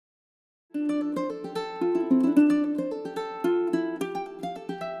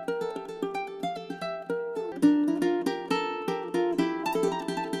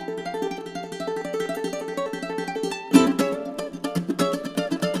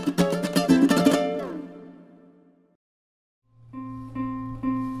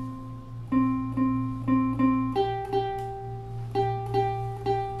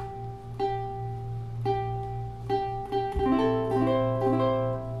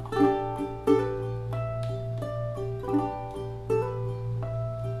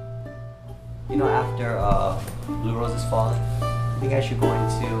after Blue Roses Falling, I think I should go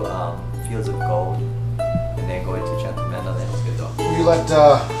into Fields of Gold and then go into Gentleman. Then it's good though. You let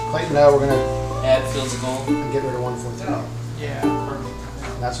Clayton know we're gonna add Fields of Gold and get rid of 143. Yeah, perfect.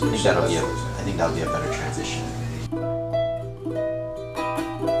 And that's what I think that'll be a better transition.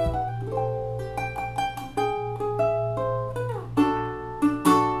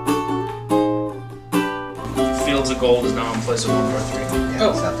 Fields of Gold is now in place of 143. Yeah,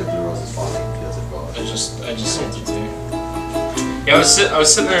 it's after Blue Roses Falling, Fields of Gold. I just sent it to you. Yeah, I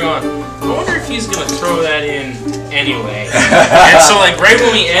was sitting there going, I wonder if he's gonna throw that in anyway. And so like right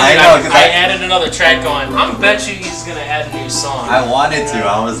when we ended, I added another track going, I bet you he's gonna add a new song. I wanted to.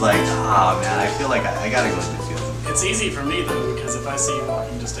 I was like, man, I feel like I gotta go into Fields of Gold. It's easy for me though, because if I see you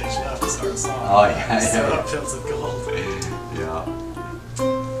walking to stage left, start a song. Oh yeah, So Fields of Gold. Yeah.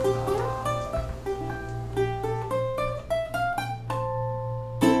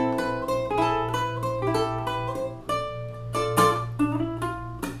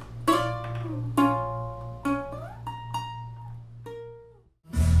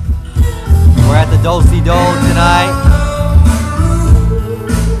 We're at the Dulce-Do tonight,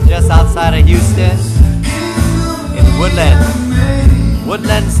 just outside of Houston, in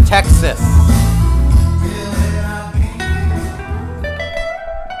Woodlands, Texas.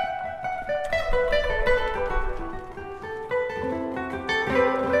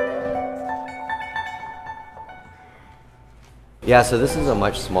 Yeah, so this is a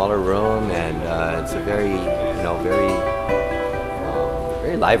much smaller room, and it's a very, very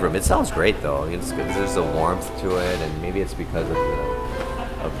live room. It sounds great though. It's good. There's a warmth to it, and maybe it's because of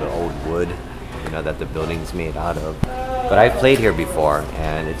the old wood, that the building's made out of. But I've played here before,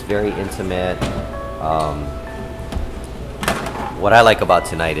 and it's very intimate. What I like about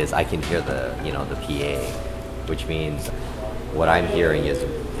tonight is I can hear the PA, which means what I'm hearing is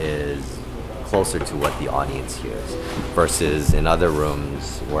closer to what the audience hears, versus in other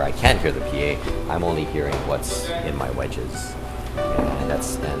rooms where I can't hear the PA, I'm only hearing what's in my wedges.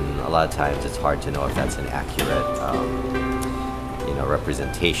 And a lot of times it's hard to know if that's an accurate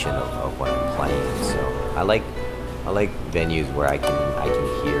representation of what I'm playing. So I like venues where I can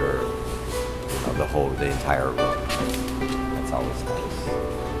hear the entire room. That's always nice.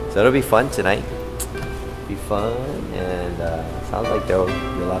 So it'll be fun tonight. Be fun, and sounds like there'll be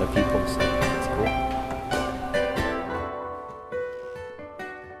a lot of people, so it's cool.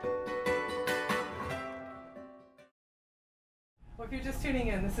 Well, if you're just tuning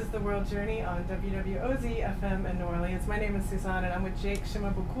in, this is The World Journey on WWOZ FM in New Orleans. My name is Suzanne, and I'm with Jake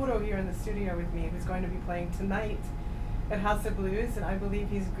Shimabukuro here in the studio with me, who's going to be playing tonight at House of Blues, and I believe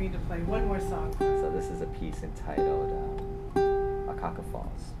he's agreed to play one more song. So this is a piece entitled Akaka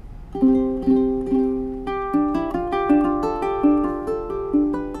Falls.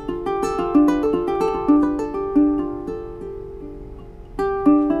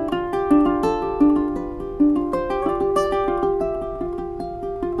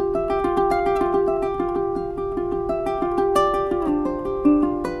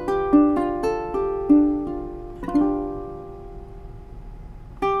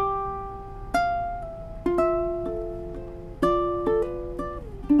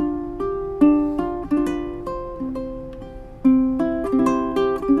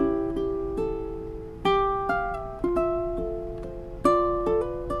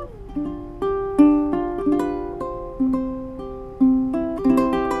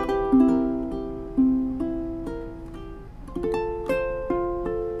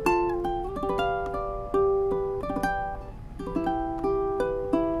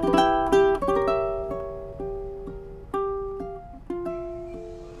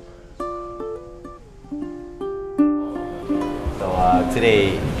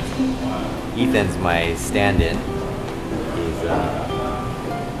 Today, Ethan's my stand-in. He's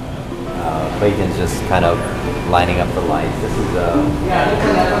Clayton's just kind of lining up the lights. This is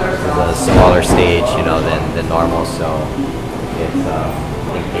a smaller stage, than normal. So it's I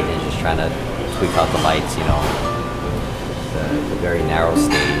think Clayton's just trying to tweak out the lights. It's a very narrow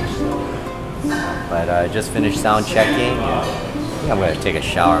stage. But I just finished sound checking. I think I'm gonna take a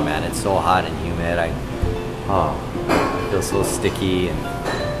shower, man. It's so hot and humid. I feel so sticky,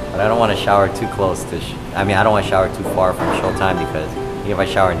 but I don't want to shower too close to. I don't want to shower too far from showtime, because if I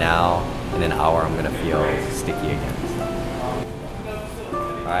shower now, in an hour I'm gonna feel sticky again. So.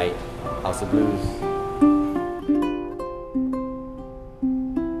 All right, House of Blues.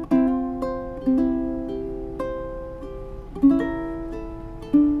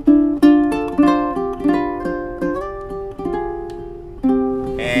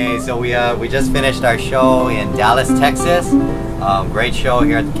 So we just finished our show in Dallas, Texas. Great show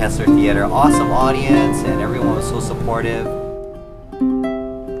here at the Kessler Theater. Awesome audience, and everyone was so supportive.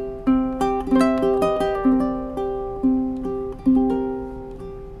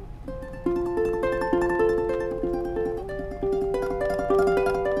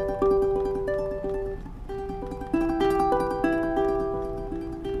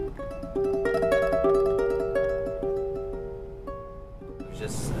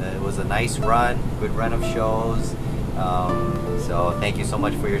 It was a nice run, good run of shows. So thank you so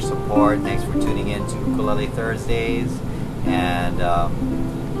much for your support. Thanks for tuning in to Ukulele Thursdays. And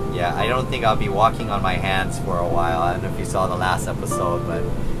yeah, I don't think I'll be walking on my hands for a while. I don't know if you saw the last episode, but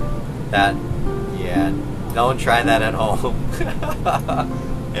yeah, don't try that at home.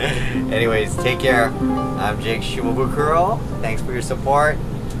 Anyways, take care. I'm Jake Shimabukuro. Thanks for your support.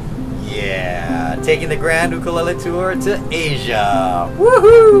 Yeah, taking the Grand Ukulele Tour to Asia.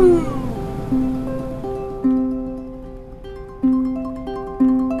 Woohoo!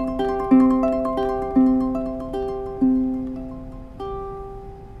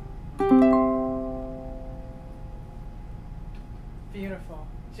 Beautiful.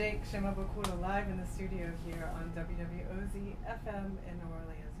 Jake Shimabukuro live in the studio here on WWOZ FM in New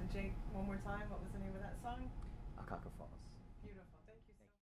Orleans. And Jake, one more time, what was the name of that song? Akaka Falls.